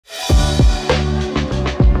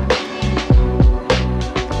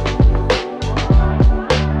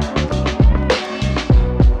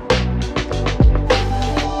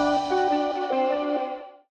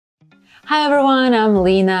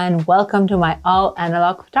Alina and welcome to my all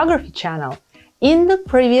analog photography channel. In the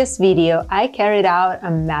previous video, I carried out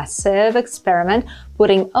a massive experiment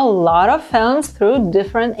putting a lot of films through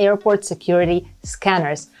different airport security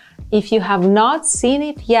scanners. If you have not seen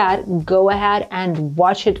it yet, go ahead and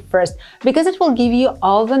watch it first because it will give you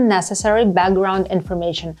all the necessary background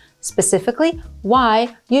information, specifically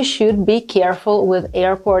why you should be careful with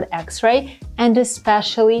airport X-ray and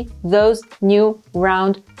especially those new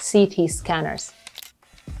round CT scanners.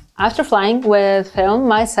 After flying with film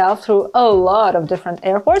myself through a lot of different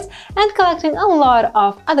airports and collecting a lot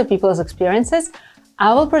of other people's experiences,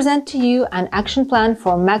 I will present to you an action plan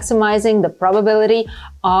for maximizing the probability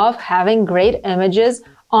of having great images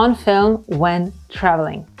on film when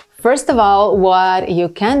traveling. First of all, what you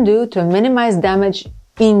can do to minimize damage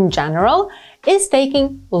in general is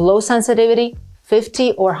taking low sensitivity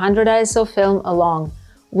 50 or 100 ISO film along.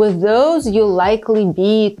 With those, you'll likely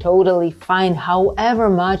be totally fine however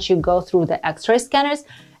much you go through the X-ray scanners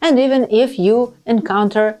and even if you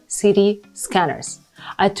encounter CT scanners.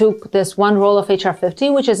 I took this one roll of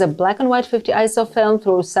HR50, which is a black and white 50 ISO film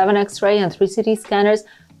through 7 X-ray and 3 CT scanners,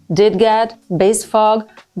 did get base fog,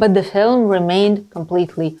 but the film remained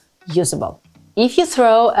completely usable. If you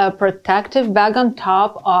throw a protective bag on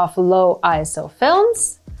top of low ISO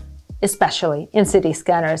films, especially in CT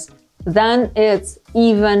scanners, then it's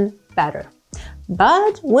even better.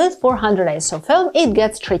 But with 400 ISO film, it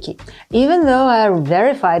gets tricky. Even though I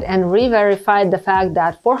verified and re-verified the fact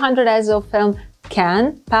that 400 ISO film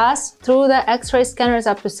can pass through the X-ray scanners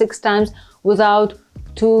up to 6 times without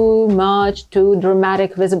too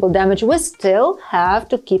dramatic visible damage, we still have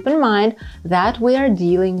to keep in mind that we are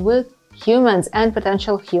dealing with humans and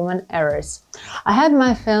potential human errors. I had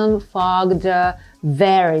my film fogged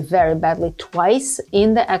very badly twice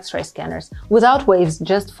in the X-ray scanners, without waves,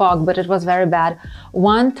 just fog, but it was very bad.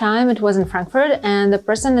 One time it was in Frankfurt and the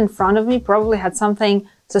person in front of me probably had something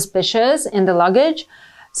suspicious in the luggage.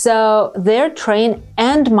 So their train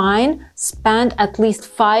and mine spent at least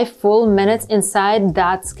 5 full minutes inside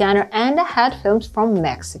that scanner, and I had films from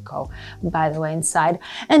Mexico, by the way, inside.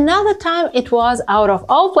 Another time it was out of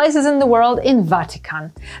all places in the world in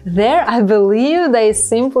Vatican. There, I believe they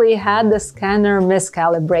simply had the scanner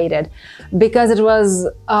miscalibrated because it was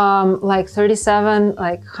like 37,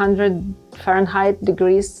 like 100 Fahrenheit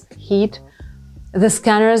degrees heat. The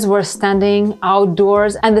scanners were standing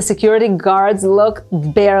outdoors and the security guards looked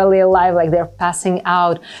barely alive, like they're passing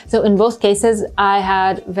out. So in both cases, I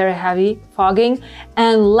had very heavy fogging.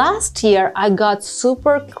 And last year, I got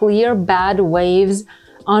super clear bad waves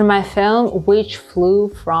on my film, which flew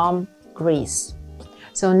from Greece.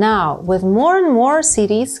 So now, with more and more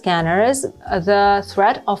CT scanners, the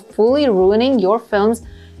threat of fully ruining your films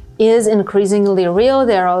is increasingly real.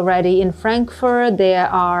 They're already in Frankfurt, they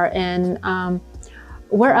are in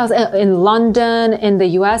where else? In London, in the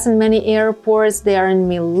US, in many airports, they are in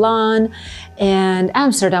Milan and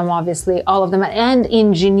Amsterdam, obviously, all of them, and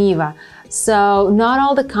in Geneva. So not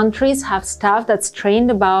all the countries have staff that's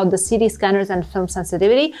trained about the CT scanners and film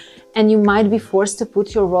sensitivity, and you might be forced to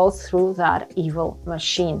put your roll through that evil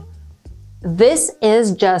machine. This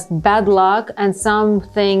is just bad luck and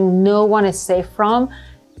something no one is safe from,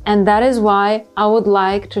 and that is why I would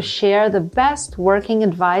like to share the best working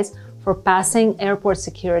advice for passing airport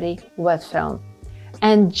security with film.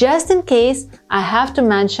 And just in case, I have to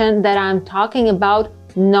mention that I'm talking about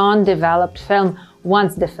non-developed film.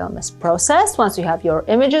 Once the film is processed, once you have your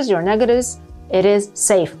images, your negatives, it is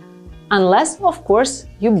safe. Unless, of course,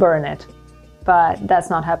 you burn it. But that's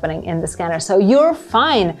not happening in the scanner, so you're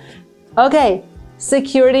fine. Okay,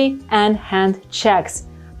 security and hand checks.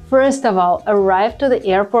 First of all, arrive to the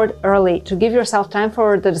airport early to give yourself time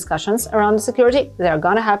for the discussions around the security. They're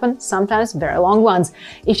gonna happen, sometimes very long ones.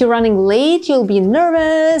 If you're running late, you'll be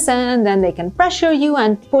nervous and then they can pressure you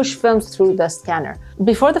and push films through the scanner.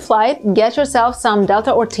 Before the flight, get yourself some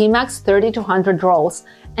Delta or T-Max 30 to 100 rolls,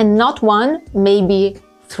 and not one, maybe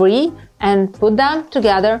 3, and put them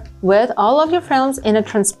together with all of your films in a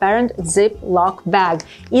transparent Ziploc bag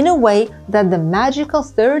in a way that the magical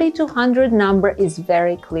 30 to 100 number is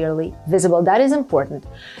very clearly visible. That is important.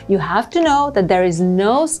 You have to know that there is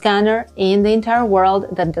no scanner in the entire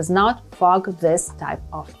world that does not fog this type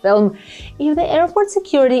of film. If the airport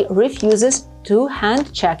security refuses to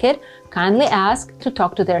hand check it, kindly ask to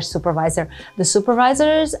talk to their supervisor. The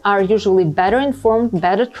supervisors are usually better informed,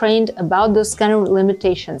 better trained about those scanner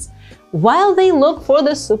limitations. While they look for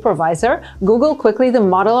the supervisor, Google quickly the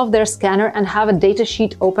model of their scanner and have a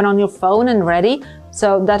datasheet open on your phone and ready.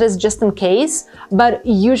 So that is just in case, but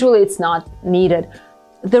usually it's not needed.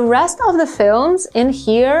 The rest of the films in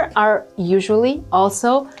here are usually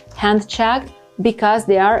also hand checked because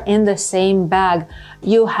they are in the same bag.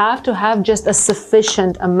 You have to have just a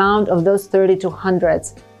sufficient amount of those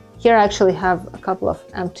 3200s. Here I actually have a couple of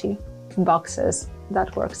empty boxes.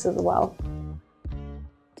 That works as well.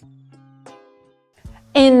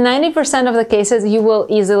 In 90% of the cases, you will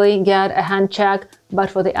easily get a hand check, but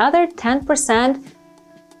for the other 10%,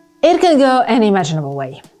 it can go any imaginable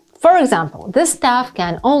way. For example, the staff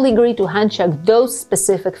can only agree to hand check those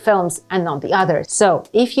specific films and not the others. So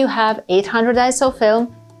if you have 800 ISO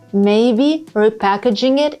film, maybe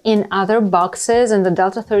repackaging it in other boxes, in the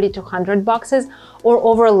Delta 3200 boxes, or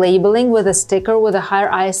over-labeling with a sticker with a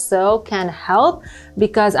higher ISO can help,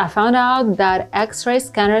 because I found out that X-ray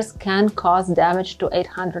scanners can cause damage to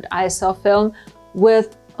 800 ISO film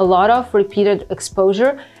with a lot of repeated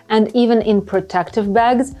exposure and even in protective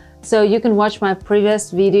bags. So you can watch my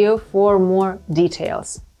previous video for more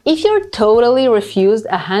details. If you're totally refused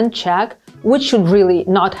a hand check, which should really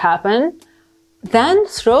not happen, then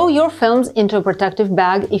throw your films into a protective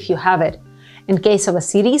bag if you have it. In case of a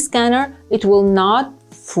CT scanner, it will not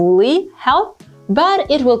fully help, but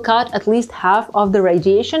it will cut at least half of the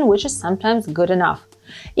radiation, which is sometimes good enough.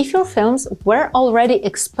 If your films were already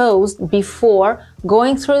exposed before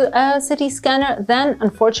going through a CT scanner, then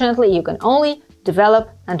unfortunately you can only develop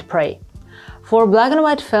and pray. For black and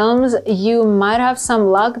white films, you might have some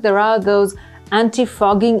luck. There are those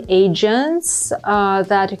anti-fogging agents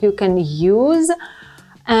that you can use.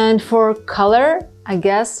 And for color, I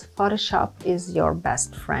guess Photoshop is your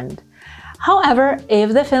best friend. However,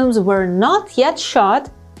 if the films were not yet shot,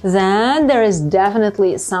 then there is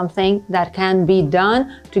definitely something that can be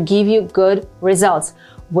done to give you good results,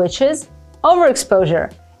 which is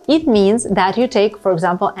overexposure. It means that you take, for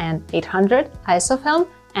example, an 800 ISO film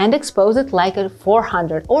and expose it like a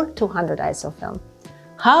 400 or 200 ISO film.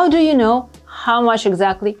 How do you know how much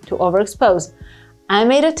exactly to overexpose? I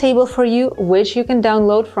made a table for you, which you can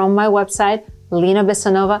download from my website,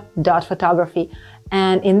 linabessanova.photography.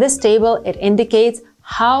 And in this table, it indicates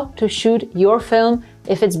how to shoot your film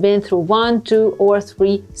if it's been through 1, 2, or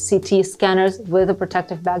 3 CT scanners with a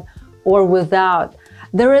protective bag or without.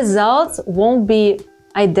 The results won't be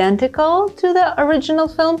identical to the original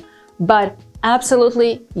film, but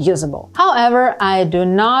absolutely usable. However, I do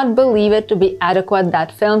not believe it to be adequate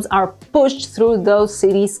that films are pushed through those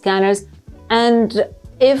CT scanners, and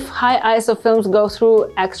if high ISO films go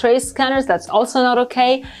through X-ray scanners, that's also not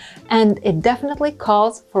okay, and it definitely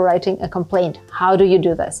calls for writing a complaint. How do you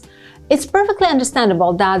do this? It's perfectly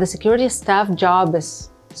understandable that the security staff job is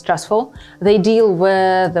stressful. They deal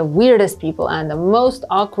with the weirdest people and the most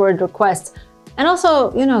awkward requests. And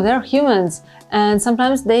also, you know, they're humans and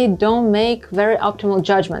sometimes they don't make very optimal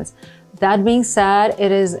judgments. That being said,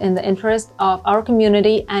 it is in the interest of our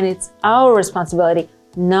community and it's our responsibility,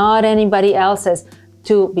 not anybody else's,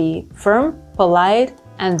 to be firm, polite,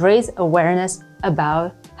 and raise awareness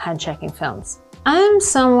about hand-checking films. I'm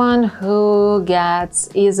someone who gets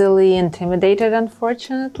easily intimidated,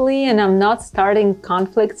 unfortunately, and I'm not starting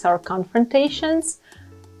conflicts or confrontations.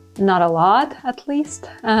 Not a lot, at least.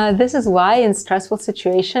 This is why in stressful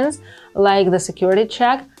situations, like the security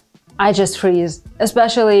check, I just freeze,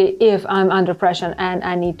 especially if I'm under pressure and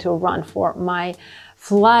I need to run for my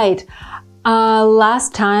flight.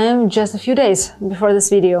 Last time, just a few days before this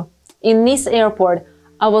video, in Nice airport,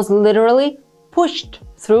 I was literally pushed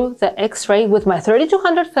through the X-ray with my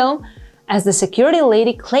 3200 film as the security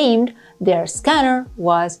lady claimed their scanner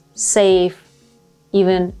was safe,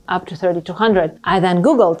 even up to 3200. I then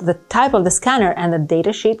Googled the type of the scanner and the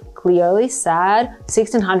datasheet clearly said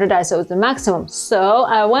 1600 ISO is the maximum. So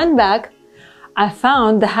I went back, I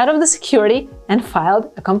found the head of the security and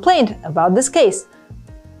filed a complaint about this case.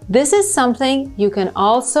 This is something you can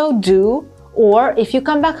also do, or if you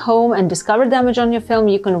come back home and discover damage on your film,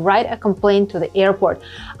 you can write a complaint to the airport.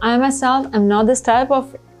 I myself am not this type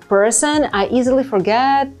of person. I easily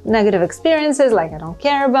forget negative experiences, like I don't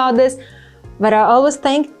care about this, but I always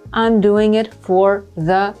think I'm doing it for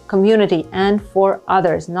the community and for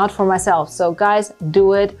others, not for myself. So guys,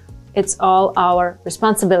 do it. It's all our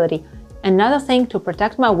responsibility. Another thing to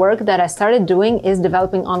protect my work that I started doing is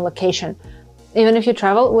developing on location. Even if you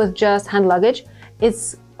travel with just hand luggage,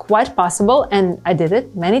 it's quite possible, and I did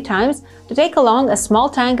it many times, to take along a small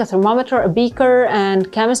tank, a thermometer, a beaker,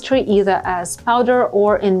 and chemistry either as powder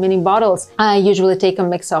or in mini bottles. I usually take a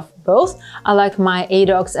mix of both. I like my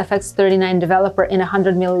ADOX FX39 developer in a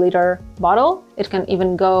 100 milliliter bottle. It can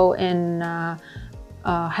even go in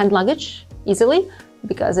hand luggage easily,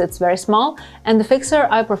 because it's very small, and the fixer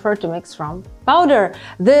I prefer to mix from powder.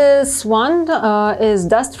 This one is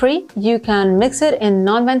dust-free. You can mix it in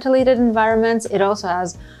non-ventilated environments. It also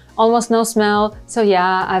has almost no smell. So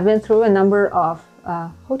yeah, I've been through a number of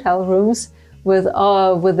hotel rooms with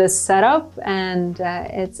this setup, and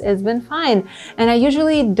it's been fine. And I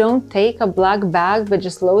usually don't take a black bag, but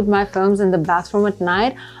just load my films in the bathroom at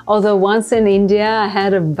night. Although once in India, I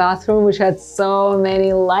had a bathroom which had so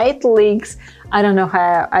many light leaks. I don't know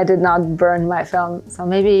how I did not burn my film. So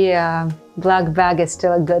maybe black bag is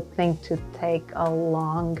still a good thing to take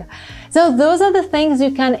along. So those are the things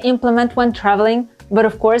you can implement when traveling. But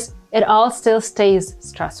of course, it all still stays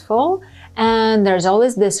stressful. And there's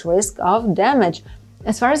always this risk of damage,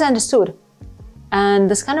 as far as I understood. And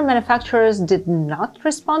the scanner manufacturers did not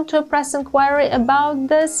respond to a press inquiry about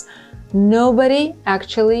this. Nobody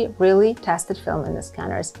actually really tested film in the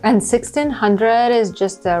scanners. And 1600 is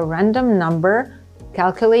just a random number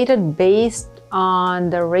calculated based on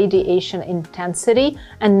the radiation intensity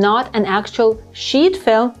and not an actual sheet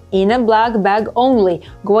film in a black bag only,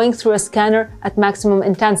 going through a scanner at maximum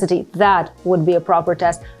intensity. That would be a proper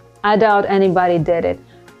test. I doubt anybody did it.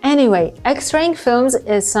 Anyway, X-raying films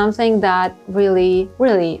is something that really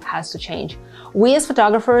has to change. We as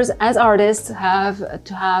photographers, as artists, have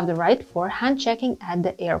to have the right for hand checking at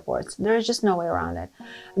the airports. There's just no way around it.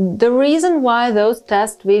 The reason why those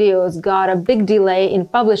test videos got a big delay in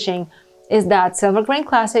publishing is that Silver Grain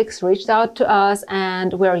Classics reached out to us,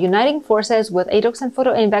 and we're uniting forces with ADOX and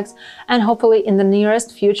Photo Invex, and hopefully in the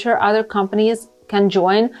nearest future other companies can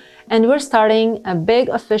join. And we're starting a big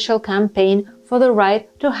official campaign for the right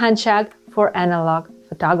to hand check for analog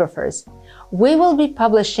photographers. We will be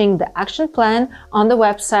publishing the action plan on the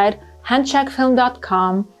website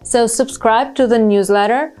handcheckfilm.com, so subscribe to the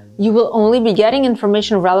newsletter. You will only be getting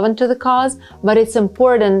information relevant to the cause, but it's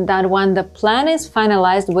important that when the plan is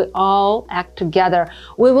finalized, we all act together.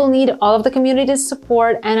 We will need all of the community's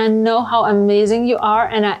support, and I know how amazing you are,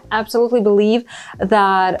 and I absolutely believe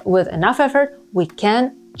that with enough effort, we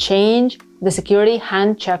can change the security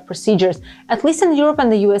hand check procedures, at least in Europe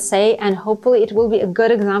and the USA, and hopefully it will be a good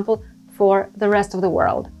example for the rest of the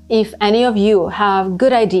world. If any of you have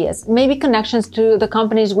good ideas, maybe connections to the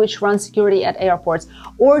companies which run security at airports,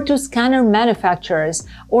 or to scanner manufacturers,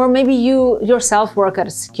 or maybe you yourself work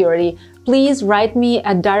at security, please write me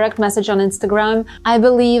a direct message on Instagram. I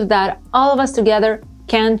believe that all of us together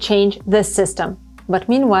can change this system. But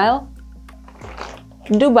meanwhile,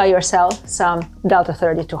 do buy yourself some Delta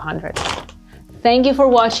 3200. Thank you for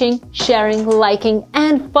watching, sharing, liking,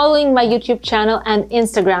 and following my YouTube channel and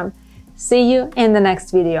Instagram. See you in the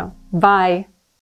next video. Bye!